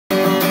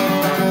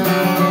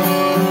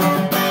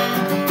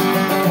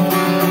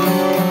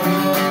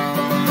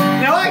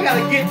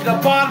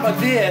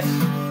about this?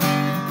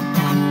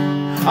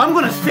 I'm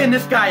gonna send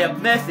this guy a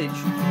message.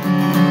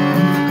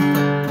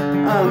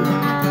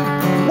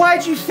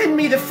 Why'd you send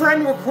me the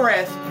friend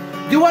request?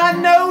 Do I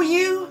know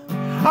you?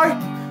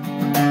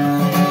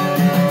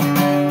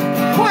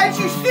 Why'd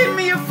you send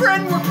me a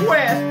friend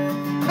request?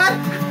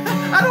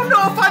 I don't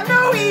know if I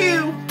know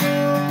you.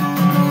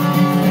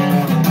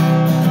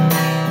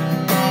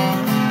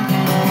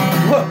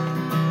 Look,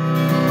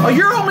 oh,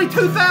 you're only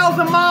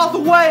 2,000 miles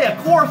away. Of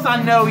course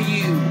I know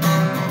you.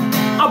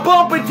 I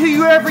bump into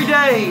you every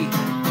day.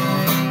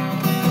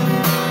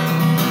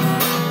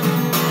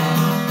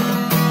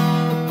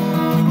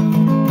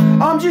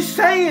 I'm just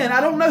saying, I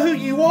don't know who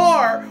you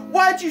are.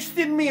 Why'd you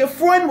send me a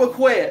friend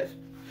request?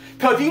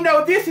 Because you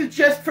know, this is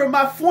just for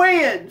my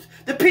friends,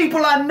 the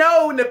people I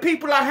know and the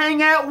people I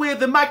hang out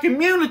with in my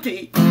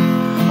community.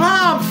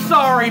 I'm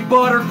sorry,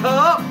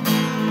 Buttercup.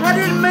 I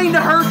didn't mean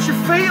to hurt your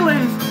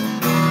feelings.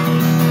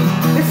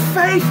 It's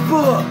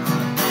Facebook.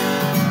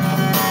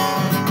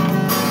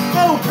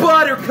 Oh,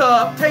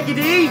 Buttercup, take it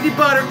easy,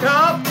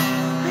 Buttercup.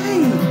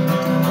 Hey,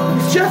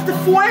 it's just a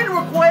friend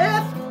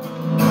request.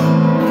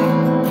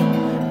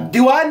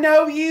 Do I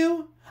know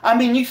you? I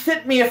mean, you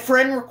sent me a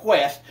friend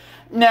request.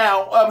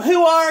 Now,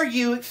 who are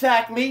you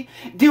exactly?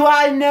 Do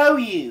I know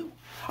you?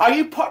 Are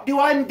you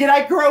did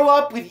I grow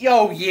up with you?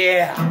 Oh,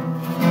 yeah.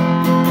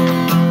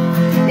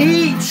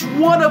 Each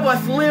one of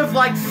us lives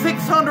like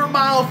 600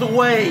 miles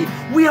away.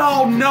 We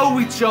all know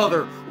each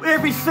other.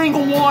 Every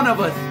single one of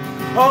us.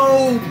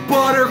 Oh,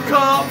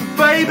 Buttercup,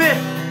 baby.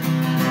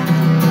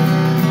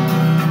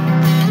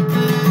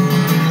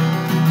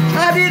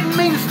 I didn't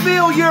mean to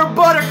spill your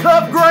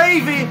Buttercup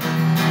gravy.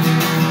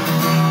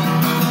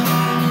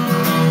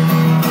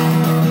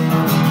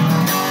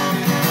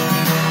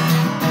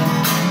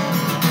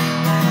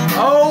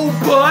 Oh,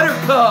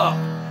 Buttercup.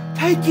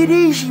 Take it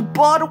easy,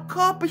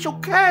 Buttercup. It's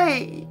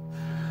okay.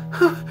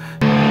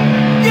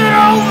 Get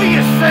over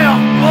yourself,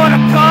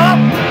 Buttercup.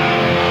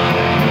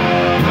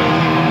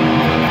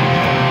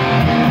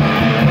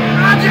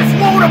 I just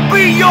want to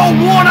be your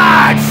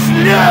one-eyed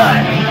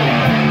slut.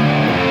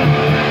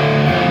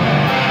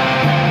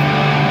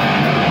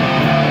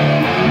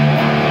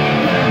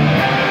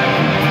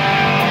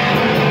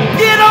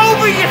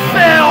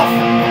 Yourself,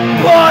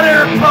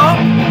 Buttercup.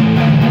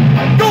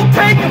 Don't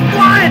take a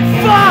flying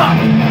fuck,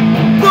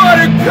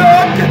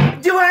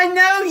 Buttercup. Do I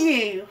know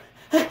you?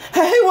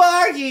 Who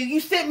are you? You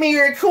sent me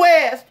your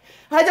request.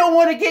 I don't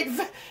want to get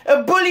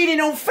bullied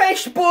on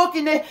Facebook,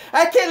 and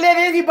I can't let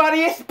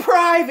anybody. It's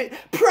private.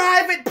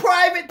 I'm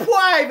private.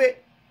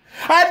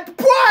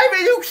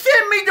 Who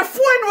sent me the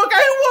friend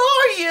request? Who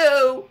are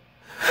you?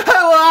 Who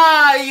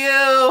are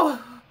you?